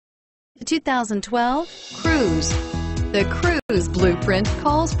The 2012 Cruze. The Cruze blueprint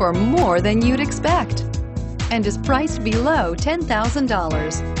calls for more than you'd expect and is priced below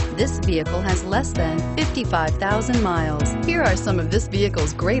 $10,000. This vehicle has less than 55,000 miles. Here are some of this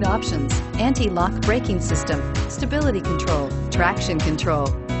vehicle's great options: anti-lock braking system, stability control, traction control,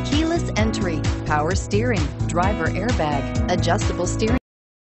 keyless entry, power steering, driver airbag, adjustable steering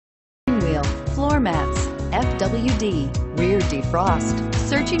wheel, floor mats, FWD, rear defrost.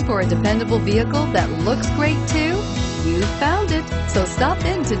 Searching for a dependable vehicle that looks great too? You found it, so stop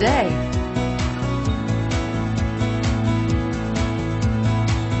in today.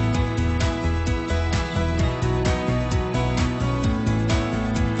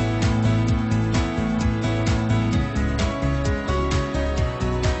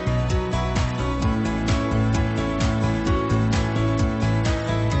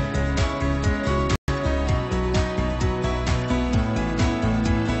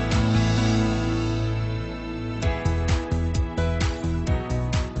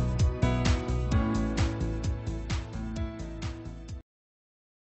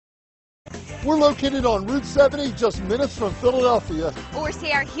 We're located on Route 70, just minutes from Philadelphia. Or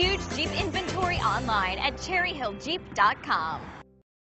see our huge Jeep inventory online at cherryhilljeep.com.